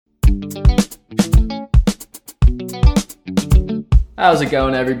How's it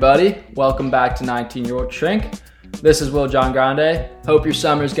going, everybody? Welcome back to 19-Year-Old Shrink. This is Will John Grande. Hope your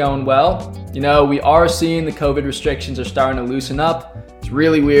summer's going well. We are seeing the COVID restrictions are starting to loosen up. It's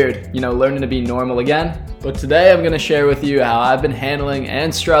really weird, learning to be normal again. But today I'm going to share with you how I've been handling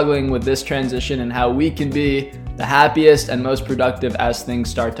and struggling with this transition and how we can be the happiest and most productive as things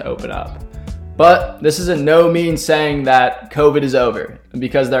start to open up. But this is in no means saying that COVID is over,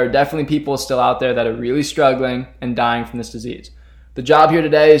 because there are definitely people still out there that are really struggling and dying from this disease. The job here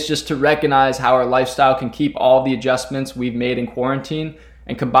today is just to recognize how our lifestyle can keep all the adjustments we've made in quarantine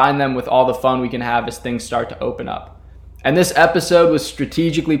and combine them with all the fun we can have as things start to open up. And this episode was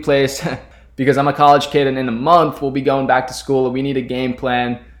strategically placed because I'm a college kid and in a month we'll be going back to school and we need a game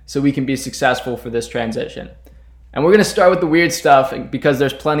plan so we can be successful for this transition. And we're going to start with the weird stuff because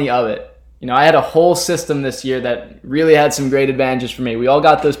there's plenty of it. I had a whole system this year that really had some great advantages for me. We all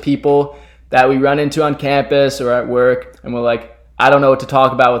got those people that we run into on campus or at work and we're like, I don't know what to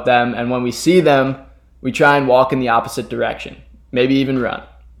talk about with them. And when we see them, we try and walk in the opposite direction, maybe even run.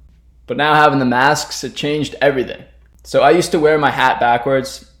 But now having the masks, it changed everything. So I used to wear my hat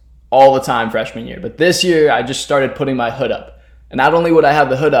backwards all the time freshman year. But this year, I just started putting my hood up. And not only would I have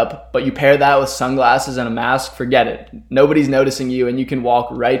the hood up, but you pair that with sunglasses and a mask, forget it. Nobody's noticing you and you can walk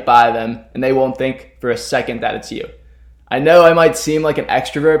right by them and they won't think for a second that it's you. I know I might seem like an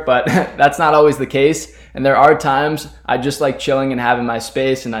extrovert, but that's not always the case. And there are times I just like chilling and having my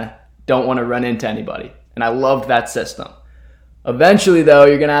space and I don't want to run into anybody. And I loved that system. Eventually, though,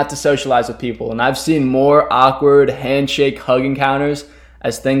 you're going to have to socialize with people. And I've seen more awkward handshake hug encounters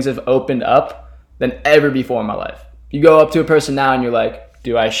as things have opened up than ever before in my life. You go up to a person now and you're like,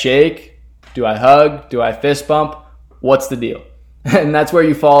 do I shake? Do I hug? Do I fist bump? What's the deal? And that's where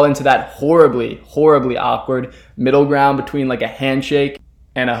you fall into that horribly, horribly awkward middle ground between like a handshake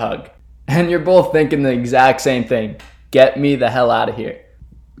and a hug. And you're both thinking the exact same thing. Get me the hell out of here.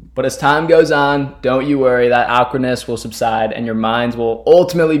 But as time goes on, don't you worry, that awkwardness will subside and your minds will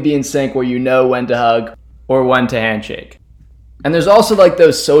ultimately be in sync where you know when to hug or when to handshake. And there's also like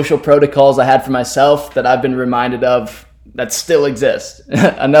those social protocols I had for myself that I've been reminded of that still exist.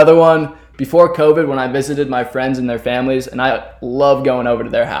 Another one, before COVID, when I visited my friends and their families, and I love going over to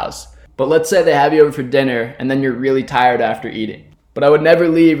their house. But let's say they have you over for dinner and then you're really tired after eating. But I would never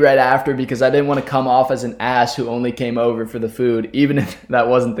leave right after because I didn't want to come off as an ass who only came over for the food, even if that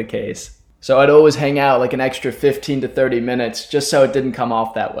wasn't the case. So I'd always hang out like an extra 15 to 30 minutes just so it didn't come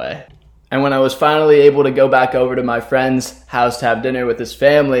off that way. And when I was finally able to go back over to my friend's house to have dinner with his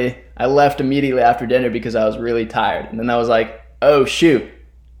family, I left immediately after dinner because I was really tired. And then I was like, oh shoot,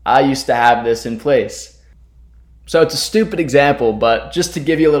 I used to have this in place. So it's a stupid example, but just to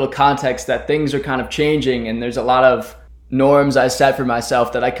give you a little context that things are kind of changing and there's a lot of norms I set for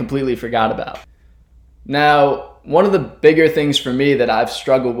myself that I completely forgot about. Now, one of the bigger things for me that I've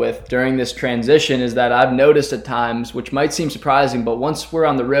struggled with during this transition is that I've noticed at times, which might seem surprising, but once we're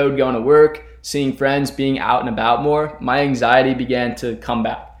on the road going to work, seeing friends, being out and about more, my anxiety began to come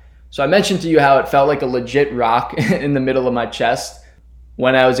back. So I mentioned to you how it felt like a legit rock in the middle of my chest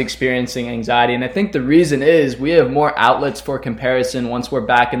when I was experiencing anxiety. And I think the reason is we have more outlets for comparison once we're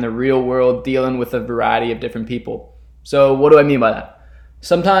back in the real world dealing with a variety of different people. So what do I mean by that?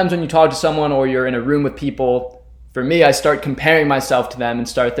 Sometimes when you talk to someone or you're in a room with people, for me, I start comparing myself to them and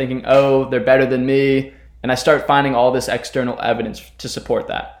start thinking, oh, they're better than me. And I start finding all this external evidence to support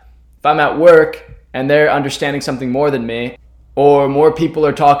that. If I'm at work and they're understanding something more than me, or more people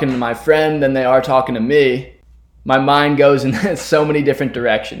are talking to my friend than they are talking to me, my mind goes in so many different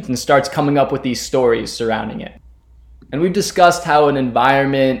directions and starts coming up with these stories surrounding it. And we've discussed how an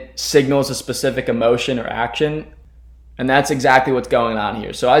environment signals a specific emotion or action, and that's exactly what's going on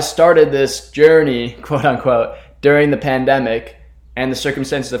here. So I started this journey, quote unquote, during the pandemic and the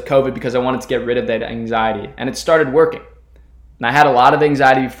circumstances of COVID because I wanted to get rid of that anxiety, and it started working. And I had a lot of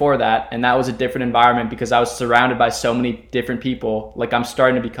anxiety before that, and that was a different environment because I was surrounded by so many different people like I'm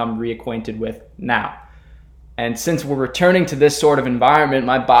starting to become reacquainted with now. And since we're returning to this sort of environment,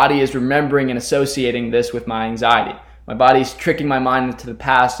 my body is remembering and associating this with my anxiety. My body's tricking my mind into the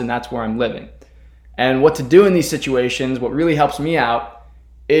past, and that's where I'm living. And what to do in these situations, what really helps me out,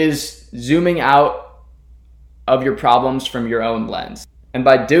 is zooming out of your problems from your own lens. And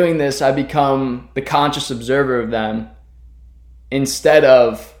by doing this, I become the conscious observer of them instead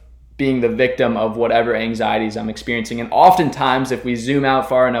of being the victim of whatever anxieties I'm experiencing. And oftentimes, if we zoom out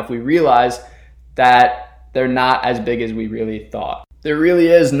far enough, we realize that they're not as big as we really thought. There really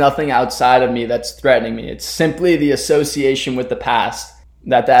is nothing outside of me that's threatening me. It's simply the association with the past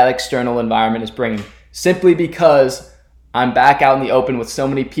that external environment is bringing. Simply because I'm back out in the open with so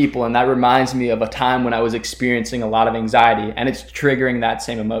many people, and that reminds me of a time when I was experiencing a lot of anxiety, and it's triggering that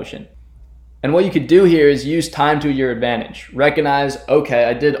same emotion. And what you could do here is use time to your advantage. Recognize, okay,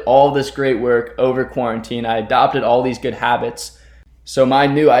 I did all this great work over quarantine. I adopted all these good habits. So my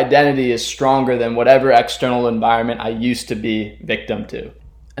new identity is stronger than whatever external environment I used to be victim to.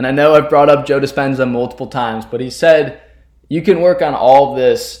 And I know I've brought up Joe Dispenza multiple times, but he said, you can work on all of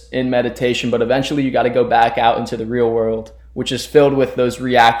this in meditation, but eventually you got to go back out into the real world, which is filled with those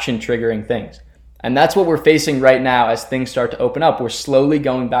reaction triggering things. And that's what we're facing right now as things start to open up. We're slowly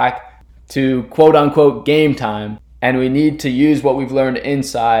going back to quote unquote game time, and we need to use what we've learned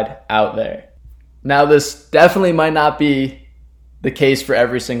inside out there. Now, this definitely might not be the case for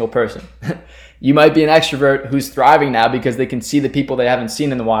every single person. You might be an extrovert who's thriving now because they can see the people they haven't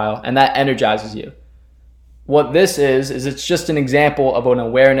seen in a while, and that energizes you. What this is it's just an example of an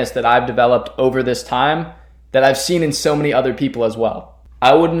awareness that I've developed over this time that I've seen in so many other people as well.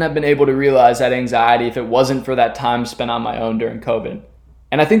 I wouldn't have been able to realize that anxiety if it wasn't for that time spent on my own during COVID.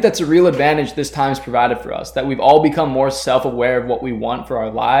 And I think that's a real advantage this time's provided for us, that we've all become more self-aware of what we want for our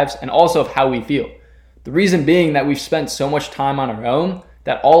lives and also of how we feel. The reason being that we've spent so much time on our own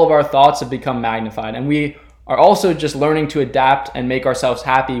that all of our thoughts have become magnified, and we are also just learning to adapt and make ourselves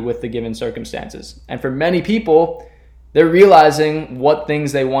happy with the given circumstances. And for many people, they're realizing what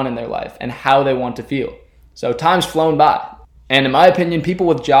things they want in their life and how they want to feel. So time's flown by. And in my opinion, people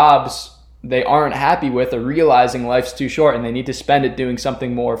with jobs they aren't happy with are realizing life's too short and they need to spend it doing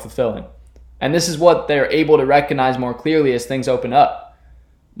something more fulfilling. And this is what they're able to recognize more clearly as things open up.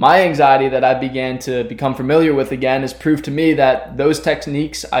 My anxiety that I began to become familiar with again has proved to me that those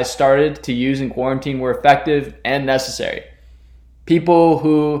techniques I started to use in quarantine were effective and necessary. People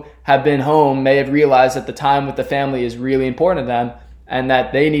who have been home may have realized that the time with the family is really important to them and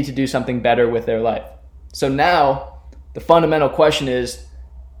that they need to do something better with their life. So now, the fundamental question is,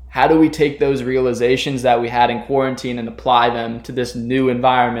 how do we take those realizations that we had in quarantine and apply them to this new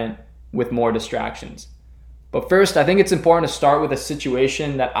environment with more distractions? But first, I think it's important to start with a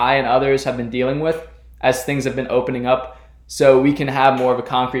situation that I and others have been dealing with as things have been opening up so we can have more of a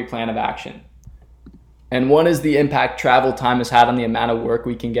concrete plan of action. And one is the impact travel time has had on the amount of work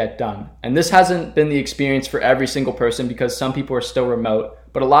we can get done. And this hasn't been the experience for every single person because some people are still remote,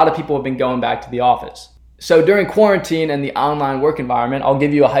 but a lot of people have been going back to the office. So during quarantine and the online work environment, I'll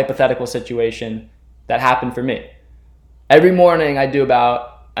give you a hypothetical situation that happened for me. Every morning I do about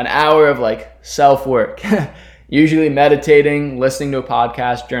an hour of self-work, usually meditating, listening to a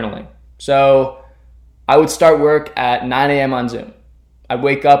podcast, journaling. So I would start work at 9 a.m. on Zoom. I'd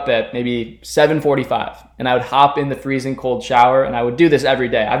wake up at maybe 7:45 and I would hop in the freezing cold shower, and I would do this every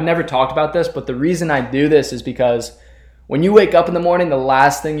day. I've never talked about this, but the reason I do this is because when you wake up in the morning, the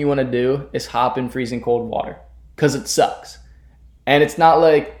last thing you want to do is hop in freezing cold water because it sucks. And it's not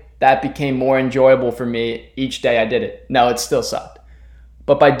like that became more enjoyable for me each day I did it. No, it still sucked.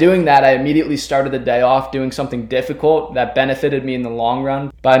 But by doing that, I immediately started the day off doing something difficult that benefited me in the long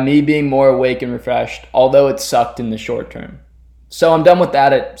run by me being more awake and refreshed, although it sucked in the short term. So I'm done with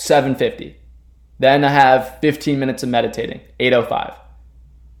that at 7:50. Then I have 15 minutes of meditating, 8:05.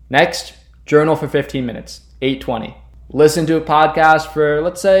 Next, journal for 15 minutes, 8:20. Listen to a podcast for,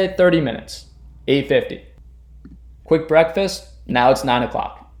 let's say, 30 minutes, 8:50. Quick breakfast, now it's 9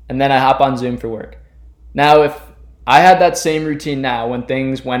 o'clock. And then I hop on Zoom for work. Now, if I had that same routine now when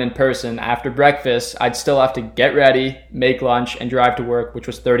things went in person, after breakfast, I'd still have to get ready, make lunch, and drive to work, which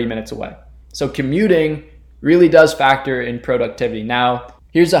was 30 minutes away. So commuting really does factor in productivity. Now,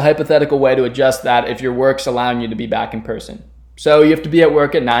 here's a hypothetical way to adjust that if your work's allowing you to be back in person. So you have to be at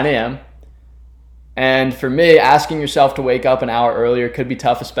work at 9 a.m. And for me, asking yourself to wake up an hour earlier could be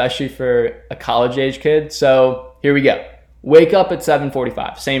tough, especially for a college-age kid. So here we go. Wake up at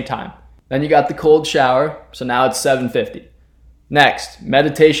 7:45, same time. Then you got the cold shower, so now it's 7:50. Next,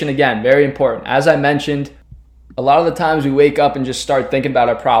 meditation again, very important. As I mentioned, a lot of the times we wake up and just start thinking about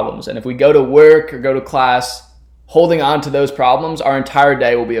our problems. And if we go to work or go to class, holding on to those problems, our entire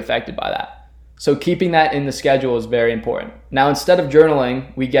day will be affected by that. So keeping that in the schedule is very important. Now, instead of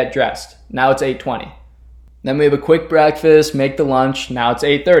journaling, we get dressed. Now it's 8:20. Then we have a quick breakfast, make the lunch. Now it's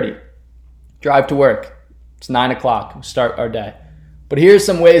 8:30. Drive to work. It's 9 o'clock. We start our day. But here's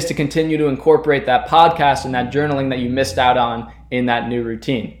some ways to continue to incorporate that podcast and that journaling that you missed out on in that new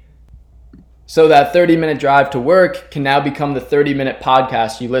routine. So that 30-minute drive to work can now become the 30-minute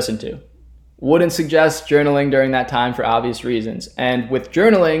podcast you listen to. Wouldn't suggest journaling during that time for obvious reasons. And with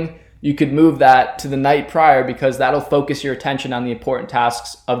journaling, you could move that to the night prior because that'll focus your attention on the important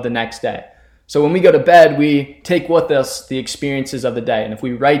tasks of the next day. So when we go to bed, we take with us the experiences of the day. And if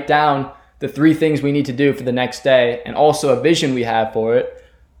we write down the 3 things we need to do for the next day, and also a vision we have for it,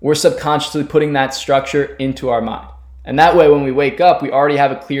 we're subconsciously putting that structure into our mind. And that way, when we wake up, we already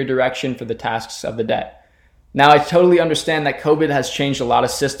have a clear direction for the tasks of the day. Now, I totally understand that COVID has changed a lot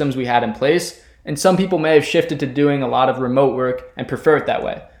of systems we had in place, and some people may have shifted to doing a lot of remote work and prefer it that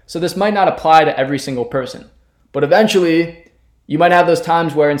way. So this might not apply to every single person. But eventually, you might have those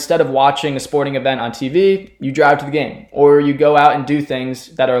times where instead of watching a sporting event on TV, you drive to the game, or you go out and do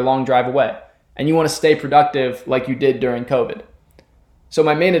things that are a long drive away, and you want to stay productive like you did during COVID. So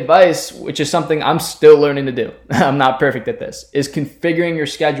my main advice, which is something I'm still learning to do, I'm not perfect at this, is configuring your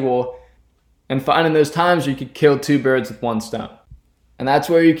schedule and finding those times where you could kill 2 birds with 1 stone. And that's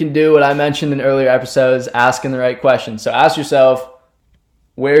where you can do what I mentioned in earlier episodes, asking the right questions. So ask yourself,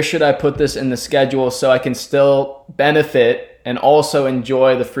 where should I put this in the schedule so I can still benefit and also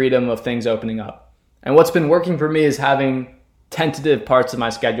enjoy the freedom of things opening up? And what's been working for me is having tentative parts of my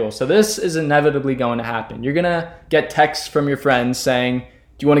schedule. So this is inevitably going to happen. You're going to get texts from your friends saying,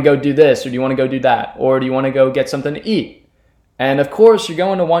 do you want to go do this? Or do you want to go do that? Or do you want to go get something to eat? And of course, you're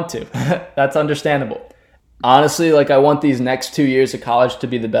going to want to. That's understandable. Honestly, I want these next 2 years of college to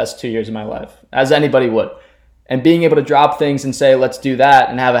be the best 2 years of my life, as anybody would. And being able to drop things and say, let's do that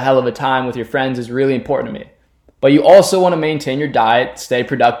and have a hell of a time with your friends is really important to me. But you also want to maintain your diet, stay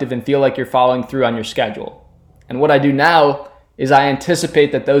productive, and feel like you're following through on your schedule. And what I do now is I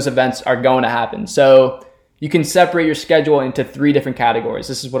anticipate that those events are going to happen. So you can separate your schedule into 3 different categories.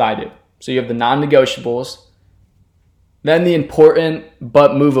 This is what I do. So you have the non-negotiables, then the important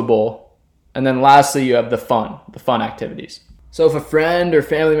but movable, and then lastly, you have the fun activities. So if a friend or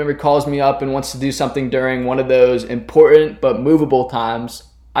family member calls me up and wants to do something during one of those important but movable times,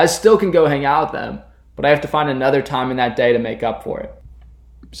 I still can go hang out with them, but I have to find another time in that day to make up for it.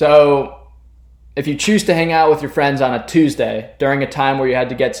 So if you choose to hang out with your friends on a Tuesday during a time where you had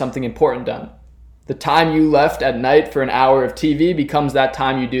to get something important done, the time you left at night for an hour of TV becomes that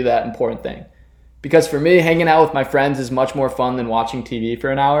time you do that important thing. Because for me, hanging out with my friends is much more fun than watching TV for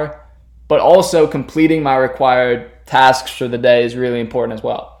an hour, but also completing my required tasks for the day is really important as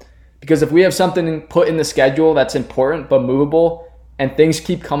well. Because if we have something put in the schedule that's important but movable, and things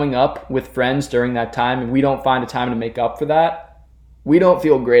keep coming up with friends during that time, and we don't find a time to make up for that, we don't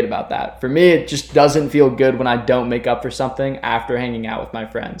feel great about that. For me, it just doesn't feel good when I don't make up for something after hanging out with my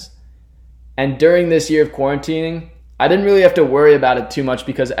friends. And during this year of quarantining, I didn't really have to worry about it too much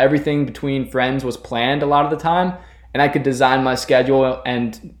because everything between friends was planned a lot of the time, and I could design my schedule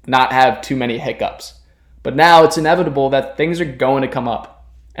and not have too many hiccups. But now it's inevitable that things are going to come up.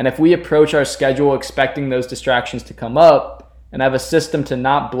 And if we approach our schedule expecting those distractions to come up and have a system to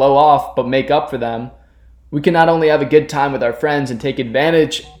not blow off but make up for them, we can not only have a good time with our friends and take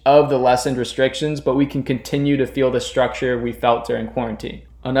advantage of the lessened restrictions, but we can continue to feel the structure we felt during quarantine.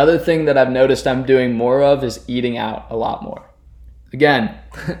 Another thing that I've noticed I'm doing more of is eating out a lot more. Again,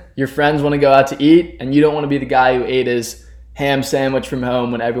 your friends want to go out to eat, and you don't want to be the guy who ate his ham sandwich from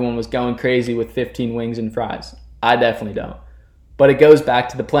home when everyone was going crazy with 15 wings and fries. I definitely don't. But it goes back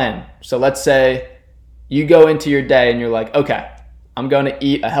to the plan. So let's say you go into your day and you're like, okay, I'm going to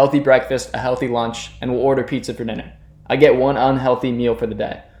eat a healthy breakfast, a healthy lunch, and we'll order pizza for dinner. I get one unhealthy meal for the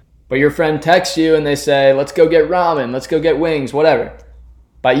day. But your friend texts you and they say, let's go get ramen, let's go get wings, whatever.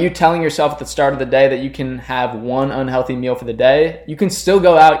 By you telling yourself at the start of the day that you can have one unhealthy meal for the day, you can still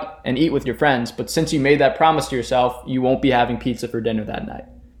go out and eat with your friends, but since you made that promise to yourself, you won't be having pizza for dinner that night.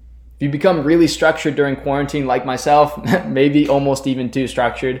 If you become really structured during quarantine like myself, maybe almost even too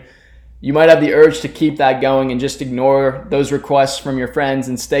structured, you might have the urge to keep that going and just ignore those requests from your friends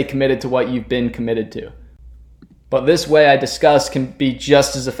and stay committed to what you've been committed to. But this way I discussed can be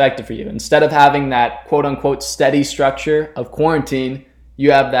just as effective for you. Instead of having that quote-unquote steady structure of quarantine, you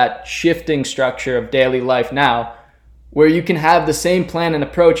have that shifting structure of daily life now, where you can have the same plan and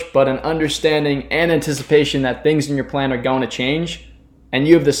approach, but an understanding and anticipation that things in your plan are going to change, and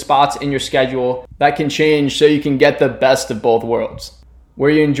you have the spots in your schedule that can change so you can get the best of both worlds,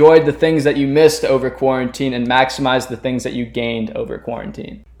 where you enjoyed the things that you missed over quarantine and maximize the things that you gained over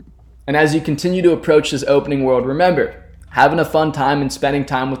quarantine. And as you continue to approach this opening world, remember, having a fun time and spending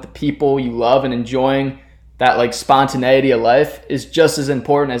time with the people you love and enjoying that spontaneity of life is just as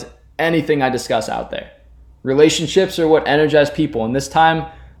important as anything I discuss out there. Relationships are what energize people, and this time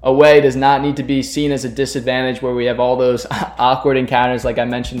away does not need to be seen as a disadvantage where we have all those awkward encounters like I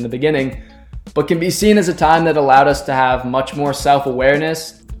mentioned in the beginning, but can be seen as a time that allowed us to have much more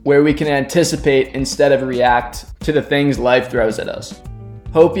self-awareness where we can anticipate instead of react to the things life throws at us.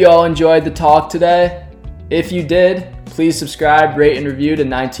 Hope you all enjoyed the talk today. If you did, Please subscribe, rate, and review to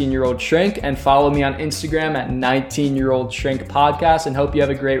 19-Year-Old Shrink, and follow me on Instagram at 19-Year-Old Shrink Podcast, and hope you have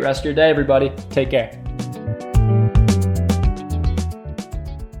a great rest of your day, everybody. Take care.